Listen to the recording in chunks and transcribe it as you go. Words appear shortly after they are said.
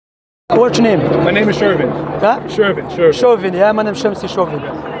What's your name? My name is Shervin. Huh? Shervin. Shervin, yeah, my name is Shamsi Shervin.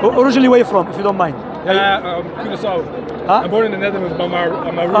 Originally, where are you from, if you don't mind? Curaçao. Huh? I'm born in the Netherlands, but my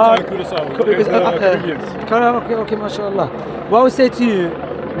roots are in Curaçao. Caribbeans. Okay, mashallah. Well, I would say to you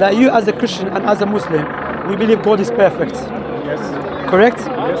that you as a Christian and as a Muslim, we believe God is perfect. Yes. Correct?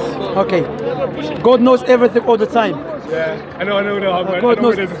 Yes. Okay. God knows everything all the time. Yeah. I know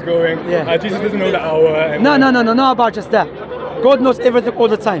where this is going. Yeah. Jesus doesn't know the hour. And No, not about just that. God knows everything all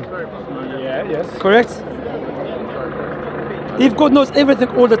the time. Yeah, yes. Correct? If God knows everything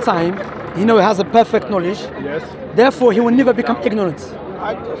all the time, He has a perfect knowledge. Yes. Therefore, He will never become ignorant.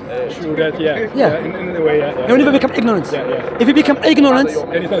 True that, yeah. Yeah. In a way, yeah. He will never become ignorant. Yeah. If He become ignorant,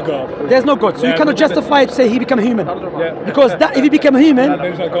 then He's not God. there's no God. So you cannot justify it to say He become human. Yeah. Because that, if He become human,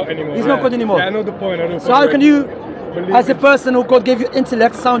 then He's not God anymore. He's not God anymore. Yeah, I know the point. So how can you, as a person who God gave you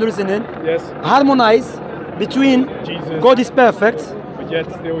intellect, sound reasoning, yes, harmonize between Jesus, God is perfect, yet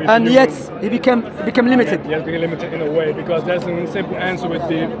still and yet He became limited? He has been limited in a way, because there's a simple answer with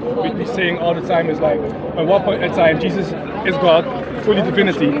the saying all the time is like, at one point in time Jesus is God, fully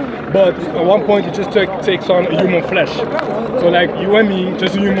divinity, but at one point He just takes on a human flesh. So like you and me,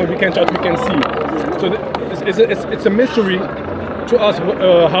 just a human, we can touch, we can see. So it's a mystery to us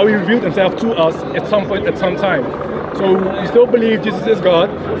how He revealed Himself to us at some point, at some time. So we still believe Jesus is God,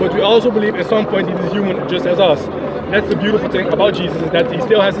 but we also believe at some point He is human just as us. That's the beautiful thing about Jesus, is that He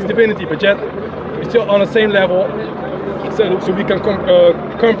still has His divinity, but yet we're still on the same level, so we can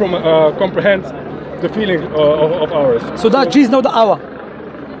comprehend the feeling of ours. So that Jesus knows the hour.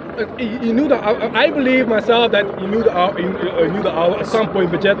 He knew that. I believe myself that He knew the hour. He knew the hour at some point,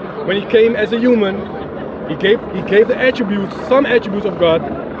 but yet when He came as a human, He gave the attributes, some attributes of God.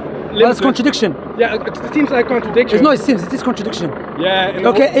 Well, that's contradiction. Yeah, it seems like contradiction. It's not. It is contradiction. Yeah.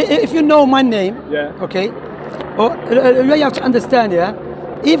 Okay. If you know my name. Yeah. Okay. You have to understand, yeah.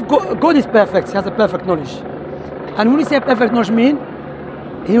 If God is perfect, He has a perfect knowledge, and when we say perfect knowledge,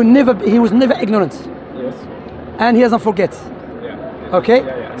 He was never ignorant. Yes. And He doesn't forget. Yeah. Okay.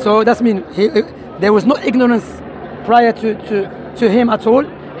 Yeah. So that's mean there was no ignorance prior to Him at all.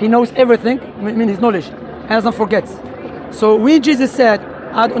 He knows everything. His knowledge, and doesn't forget. So when Jesus said,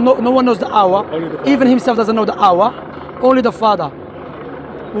 no one knows the hour, even Himself doesn't know the hour, only the Father.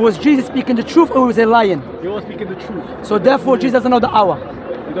 Was Jesus speaking the truth, or was He lying? He was speaking the truth. So therefore Jesus doesn't know the hour.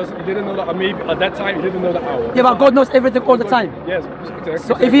 He didn't know that. Maybe at that time He didn't know the hour. Yeah, but God knows everything all the time. Yes, exactly.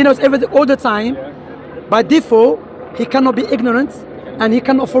 So if He knows everything all the time, by default He cannot be ignorant, and He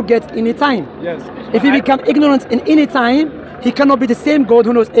cannot forget any time. Yes. If He become ignorant in any time, He cannot be the same God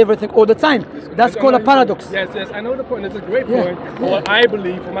who knows everything all the time. That's called a paradox. Yes, I know the point. It's a great point. But what I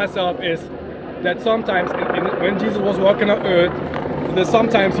believe for myself is that sometimes when Jesus was walking on earth, that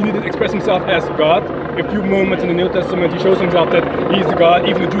sometimes He needed to express Himself as God. A few moments in the New Testament He shows Himself that He's God.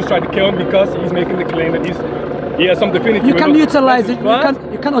 Even the Jews tried to kill Him because He's making the claim that He has some divinity. You can utilize it.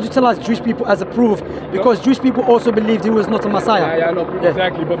 You cannot utilize Jewish people as a proof, because Jewish people also believed He was not a Messiah. Yeah, no,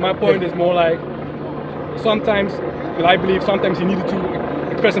 exactly. But my point is more like, sometimes, I believe sometimes He needed to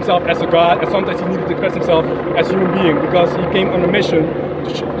express Himself as a God, and sometimes He needed to express Himself as a human being, because He came on a mission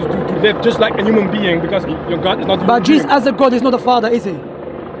to live just like a human being, because your God is not. But Jesus as a God is not the Father, is He?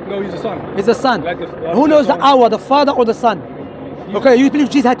 No, He's a Son. He's a Son. Who knows the hour, the Father or the Son? Okay, you believe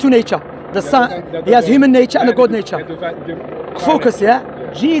Jesus had two natures. The Son, He has human nature and a God nature. Focus, yeah?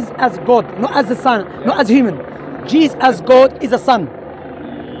 Jesus as God, not as the Son, not as human. Jesus as God is a Son.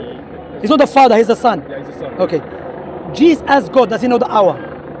 He's not the Father, He's the Son. Yeah, He's a Son. Okay. Jesus as God, does He know the hour?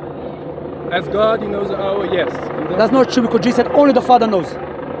 As God, He knows the hour, yes. That's not true, because Jesus said only the Father knows.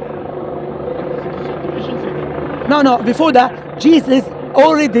 No, before that, Jesus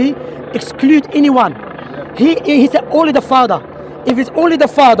already exclude anyone. He said only the Father. If it's only the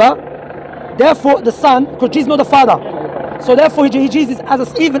Father, therefore the Son, because Jesus is not the Father. So therefore Jesus,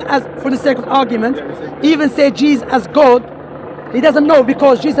 even as for the sake of argument, even say Jesus as God, He doesn't know,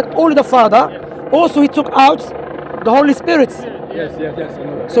 because Jesus said only the Father. Also He took out the Holy Spirit. Yes, I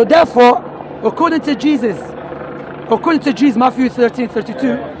know that. So therefore, according to Jesus, Matthew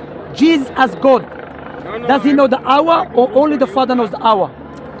 13:32, Jesus as God, does He know the hour, or only the Father knows the hour?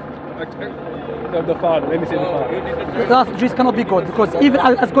 The Father. Let me say the Father. Jesus cannot be God, because even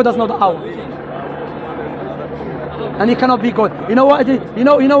as God does know the hour, and He cannot be God. You know what? You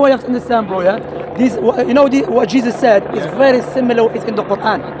know what you have to understand, bro. Yeah. What Jesus said is very similar. It's in the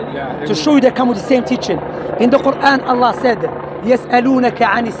Quran. To show you they come with the same teaching. In the Quran, Allah said, يَسْأَلُونَكَ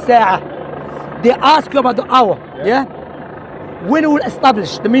عَنِ السَّاعَةِ. They ask you about the hour. Yeah. When it will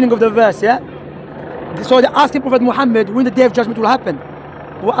establish the meaning of the verse. Yeah. So they asking Prophet Muhammad when the day of judgment will happen.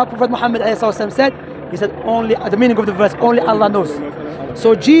 What Prophet Muhammad said, he said only the meaning of the verse only Allah knows.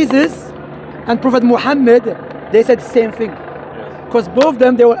 So Jesus and Prophet Muhammad, they said the same thing. Because both of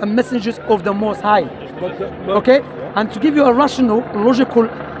them, they were messengers of the Most High. Okay? And to give you a rational, logical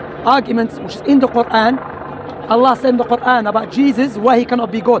argument, which is in the Quran, Allah said in the Quran about Jesus, why he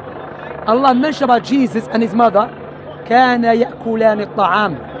cannot be God. Allah mentioned about Jesus and his mother, كَانَ يَأْكُلَانِ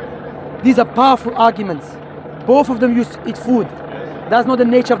الطَّعَامِ. These are powerful arguments. Both of them used to eat food. That's not the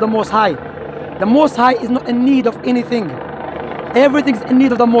nature of the Most High. The Most High is not in need of anything. Everything is in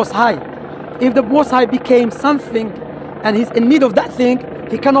need of the Most High. If the Most High became something and he's in need of that thing,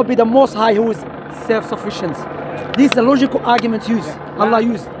 he cannot be the Most High who is self-sufficient. These are logical arguments used. Allah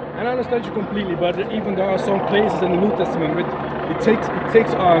used. And I understand you completely, but even there are some places in the New Testament which it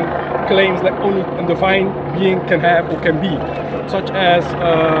takes on claims that only a divine being can have or can be, such as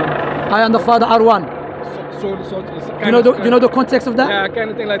I and the Father are one. You know the context of that? Yeah, kind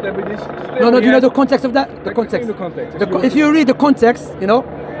of thing like that. But no, do you know the context of that? The context. If you read the context, you know,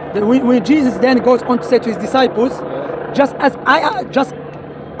 when Jesus then goes on to say to his disciples, just as I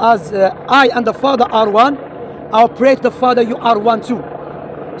and the Father are one, I'll pray to the Father, you are one too.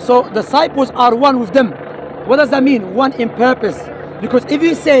 So disciples are one with them. What does that mean? One in purpose. Because if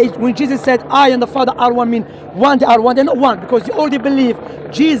you say, when Jesus said, I and the Father are one, mean one, they are one, they're not one. Because you already believe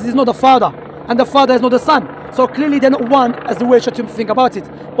Jesus is not the Father and the Father is not the Son. So clearly they're not one as the way you should think about it.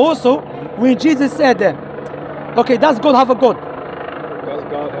 Also, when Jesus said, okay, does God have a God? Does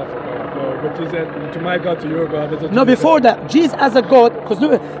God have a God? No, but he said, to my God, to your God. No, before that, Jesus as a God, because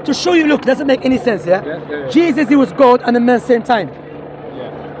to show you, look, doesn't make any sense, yeah? Jesus, he was God and a man same time.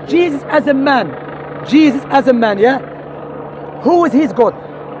 Yeah. Jesus as a man, yeah? Who is his God?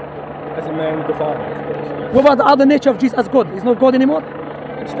 As a man, the Father, of course. Yeah. What about the other nature of Jesus as God? He's not God anymore?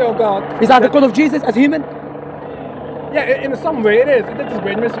 It's still God. Is that the God of Jesus as human? Yeah, in some way it is. That is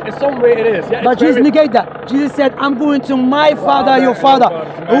great mystery. In some way it is. Yeah, but Jesus negate that. Jesus said, I'm going to my Father, your Father.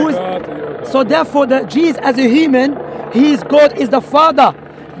 So therefore, Jesus as a human, his God is the Father.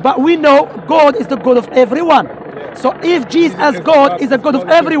 But we know God is the God of everyone. So if Jesus as God is the God of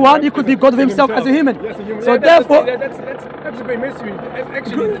everyone, he could be God of himself as a human. So therefore, that's a great mystery.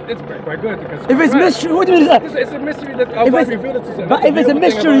 Actually, it's quite good. If it's mystery, what do you mean that? It's a mystery that our God revealed it to us. But if it's a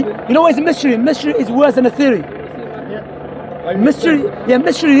mystery, you know what is a mystery? Mystery is worse than a theory. Mystery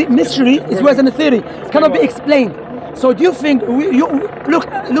is worse than a theory. It cannot be explained. So do you think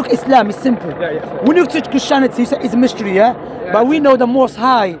look Islam is simple. When you teach Christianity, it's a mystery, but we know the Most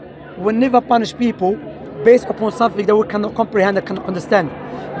High will never punish people based upon something that we cannot comprehend and cannot understand.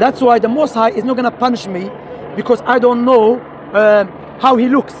 That's why the Most High is not going to punish me because I don't know how he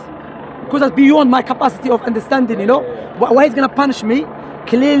looks, because that's beyond my capacity of understanding, you know. Why he's going to punish me?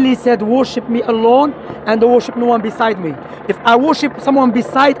 Clearly said, worship me alone and worship no one beside me. If I worship someone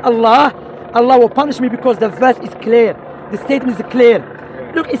beside Allah, Allah will punish me because the verse is clear. The statement is clear.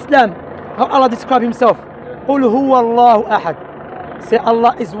 Look Islam, how Allah describes himself. قُلْ هُوَ اللَّهُ أَحَدٌ. Say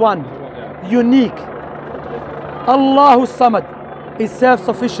Allah is one, unique. Allahu Samad is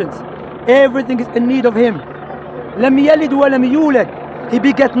self-sufficient. Everything is in need of him. لَمْ يَلِدْ وَلَمْ يُولَدْ. He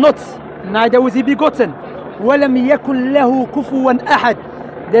begat not, neither was he begotten. وَلَمْ يَكُنْ لَهُ كُفُوًا أَحَدٌ.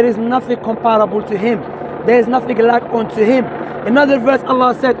 There is nothing comparable to him. There is nothing like unto him. Another verse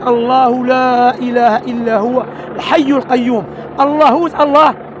Allah said, Allahu la ilaha illa huwa al-hayyul qayyum. Allah, who is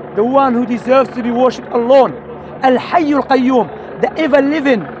Allah? The one who deserves to be worshipped alone. Al-hayyul qayyum, the ever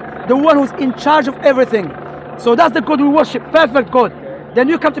living, the one who's in charge of everything. So that's the God we worship, perfect God. Then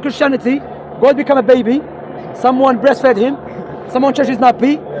you come to Christianity, God become a baby, someone breastfed him, someone changed his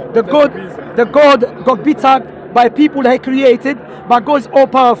nappy, the God got beaten by people that he created, but God is all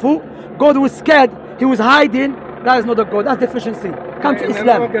powerful. God was scared, he was hiding. That is not a God, that's deficiency. Come to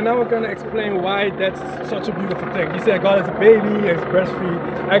Islam. Now we're going to explain why that's such a beautiful thing. He said God is a baby, he's breastfeed.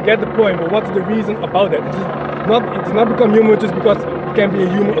 I get the point, but what's the reason about that? It does not become human just because he can be a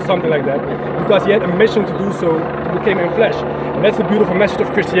human or something like that. Because he had a mission to do so, to become in flesh. And that's the beautiful message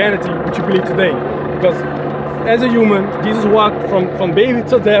of Christianity, which you believe today. Because as a human, Jesus walked from baby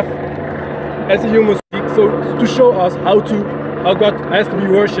to death as a human. So to show us how God has to be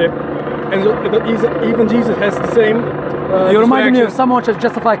worshipped. And even Jesus has the same. You remind me of someone who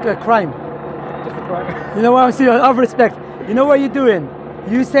justified a crime. Just a crime. You know what I'm saying? Out of respect. You know what you're doing?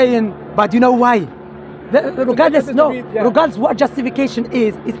 You're saying, but you know why? Regardless what justification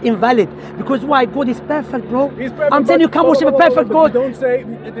is invalid. Because why? God is perfect, bro. He's perfect, I'm telling you, can't worship a perfect God. Don't say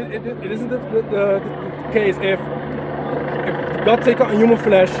it isn't the case if God take on human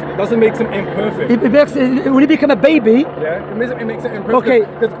flesh doesn't make him imperfect. When he become a baby, it makes him imperfect. Okay.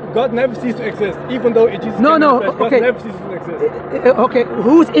 Because God never ceases to exist, even though Jesus okay. God never ceases to exist. Okay,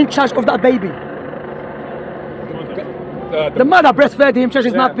 who's in charge of that baby? the mother breastfed him, church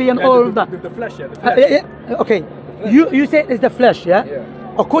is not being all of that. The flesh, yeah. The flesh. Okay, you say it's the flesh, yeah?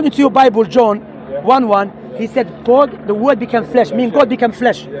 According to your Bible, John 1:1, he said God, the word became flesh, meaning God became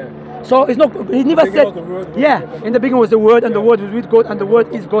flesh. So it's not, he never said, in the beginning was the word, and the word was with God, and the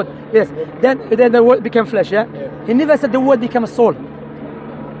word is God. Yes, then the word became flesh, yeah? He never said the word became a soul.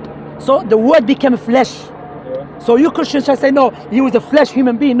 So the word became flesh. So you Christians shall say, no, he was a flesh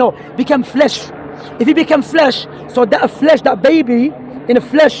human being. No, became flesh. If he became flesh, so that flesh, that baby in the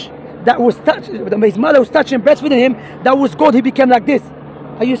flesh that was touched, his mother was touching, breastfeeding him, that was God, he became like this.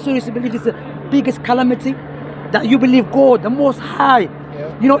 Are you seriously believe it's the biggest calamity? That you believe God, the Most High.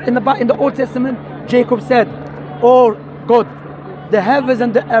 You know, in the Old Testament, Jacob said, oh God, the heavens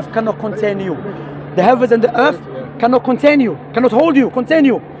and the earth cannot contain you. The heavens and the earth cannot contain you, cannot hold you, contain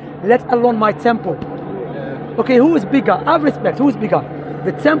you, let alone my temple. Okay, who is bigger? I have respect. Who is bigger?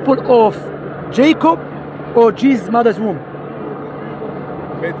 The temple of Jacob or Jesus' mother's womb?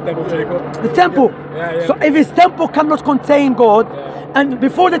 The temple of Jacob. The temple. So if his temple cannot contain God, and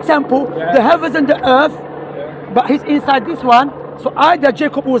before the temple, the heavens and the earth, but he's inside this one, so either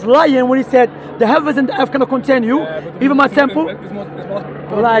Jacob was lying when he said, the heavens and the earth cannot contain you, even my temple.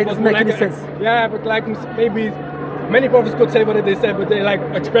 Lie doesn't make any sense. Yeah, but like maybe many prophets could say what they said, but they like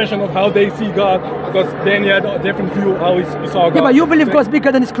expression of how they see God, because then he had a different view of how he saw God. Yeah, but you believe God's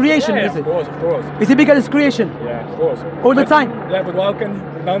bigger than his creation, is it? Of course. Is he bigger than his creation? Yeah, of course. All the time? Yeah, but how can he,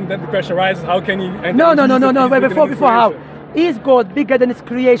 then the question arises, how can he... No, wait, before how? Is God bigger than his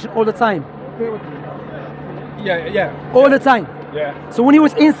creation all the time? Yeah. All the time? Yeah. So when he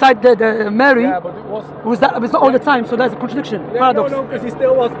was inside the Mary, but it was not all the time, so that's a contradiction, paradox. No, because he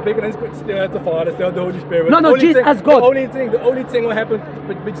still was bigger than still the Father, still the Holy Spirit. No, Jesus as God. The only thing what happened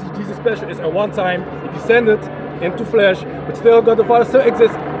with Jesus special is at one time he descended into flesh, but still God the Father still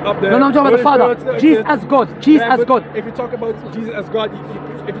exists up there. No, I'm talking about the Father. Jesus as God. Jesus as God. If you talk about Jesus as God,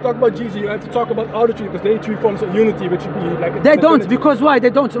 if you talk about Jesus, you have to talk about all the three, because they three forms of unity, which would be like. They don't, because why? They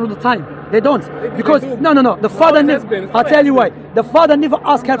don't all the time. They don't, because no. The Father never. I'll tell you why. The Father never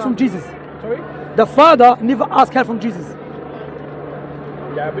asked help from Jesus. Sorry. The Father never asked help from Jesus.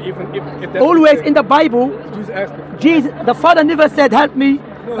 Yeah, but even if that's always in the Bible, Jesus, the Father never said, "Help me."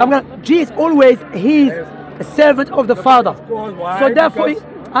 Jesus always, he's a servant of the Father. Why? So therefore,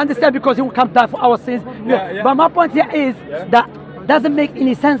 I understand, because he will come die for our sins. But my point here is that doesn't make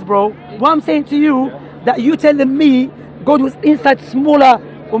any sense, bro. What I'm saying to you, that you telling me God was inside smaller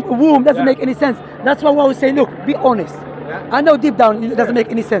womb doesn't make any sense. That's why I was saying, look, be honest. I know deep down it doesn't make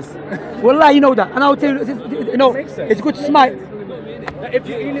any sense. Well, you know that, and I'll tell you, it's good to smile. If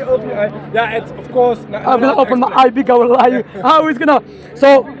you really open your eye, it's of course. I'm gonna open my eye big. I will lie. How is gonna?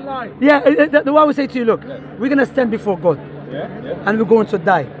 So, the way I will say to you, look, we're gonna stand before God, and we're going to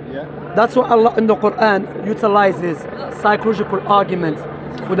die. That's why Allah in the Quran utilizes psychological arguments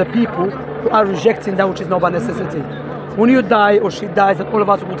for the people who are rejecting that which is not by necessity. When you die, or she dies, and all of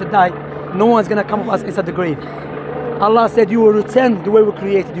us are going to die, no one's gonna come with us inside the grave. Allah said you will return the way we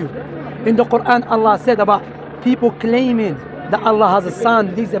created you. In the Quran, Allah said about people claiming that Allah has a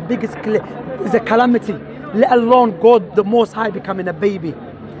son. This is the biggest is a calamity, let alone God the Most High becoming a baby.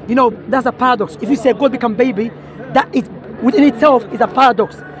 You know, that's a paradox. If you say God become baby, that is within itself is a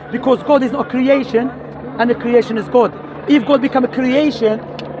paradox, because God is not a creation and the creation is God. If God become a creation,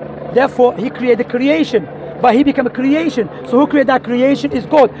 therefore he created creation, but he became a creation. So who created that creation is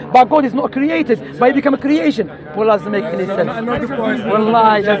God, but God is not created, but he became a creation. Well, that doesn't make any sense.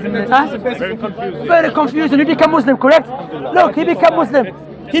 Well, doesn't make sense. Very confusing. Very confusing. He became Muslim, correct? Look, he became Muslim.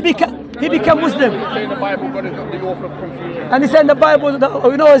 He became Muslim. And he said in the Bible,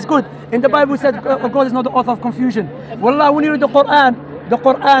 you know, it's good. In the Bible, it said God is not the author of confusion. Wallah, when you read the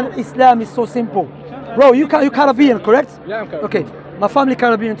Quran, Islam is so simple. Bro, you Caribbean, correct? Yeah, I'm Caribbean. Okay, my family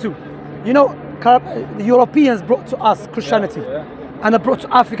Caribbean too. You know, the Europeans brought to us Christianity, and they brought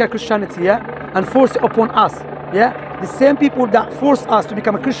to Africa Christianity, and forced it upon us, The same people that forced us to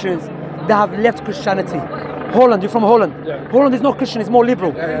become Christians, they have left Christianity. Holland, you're from Holland. Holland is not Christian, it's more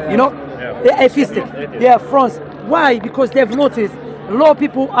liberal. You know, atheistic. France. Why? Because they've noticed a lot of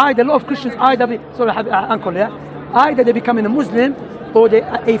people, a lot of Christians, either they becoming a Muslim or they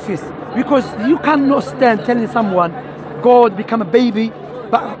are atheists. Because you cannot stand telling someone God become a baby,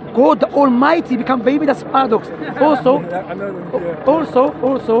 but God the Almighty become baby. That's paradox. Also,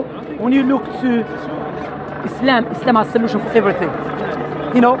 when you look to Islam has a solution for everything.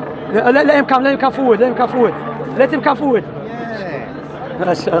 You know, let him come forward. Let him come forward.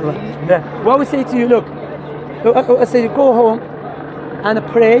 MashaAllah. What we say to you, look, I say go home and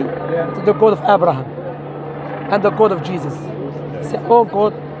pray to the God of Abraham and the God of Jesus. Say, oh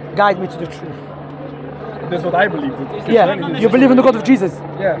God, guide me to the truth. that's what I believe. Yeah, you believe in the God of Jesus.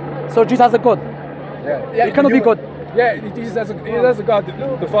 Yeah. So Jesus has a God. Yeah. It cannot be God. Yeah, Jesus has a God,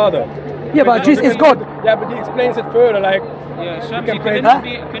 the Father. Yeah, but Jesus is God. Yeah, but he explains it further, like. Yeah, can Shamsi,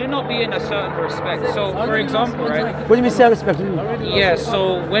 pray- could it not be in a certain respect? So, for example, right? What do you mean say respect? Yeah,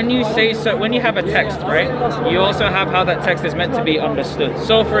 so when you say so, when you have a text, right, you also have how that text is meant to be understood.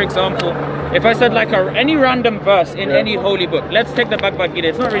 So, for example, if I said like any random verse in any holy book, let's take the Bhagavad Gita.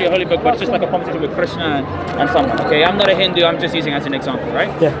 It's not really a holy book, but it's just like a conversation with Krishna and someone. Okay, I'm not a Hindu. I'm just using it as an example,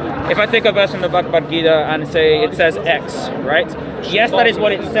 right? Yeah. If I take a verse from the Bhagavad Gita and say it says X, right? Yes, that is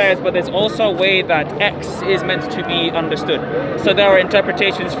what it says, but there's also a way that X is meant to be understood. So there are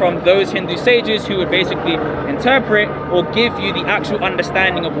interpretations from those Hindu sages who would basically interpret or give you the actual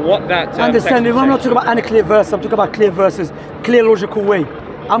understanding of what that understanding. I'm not talking about any clear verse. I'm talking about clear verses, clear logical way.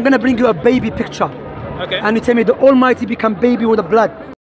 I'm gonna bring you a baby picture. Okay. And you tell me the Almighty become baby with the blood.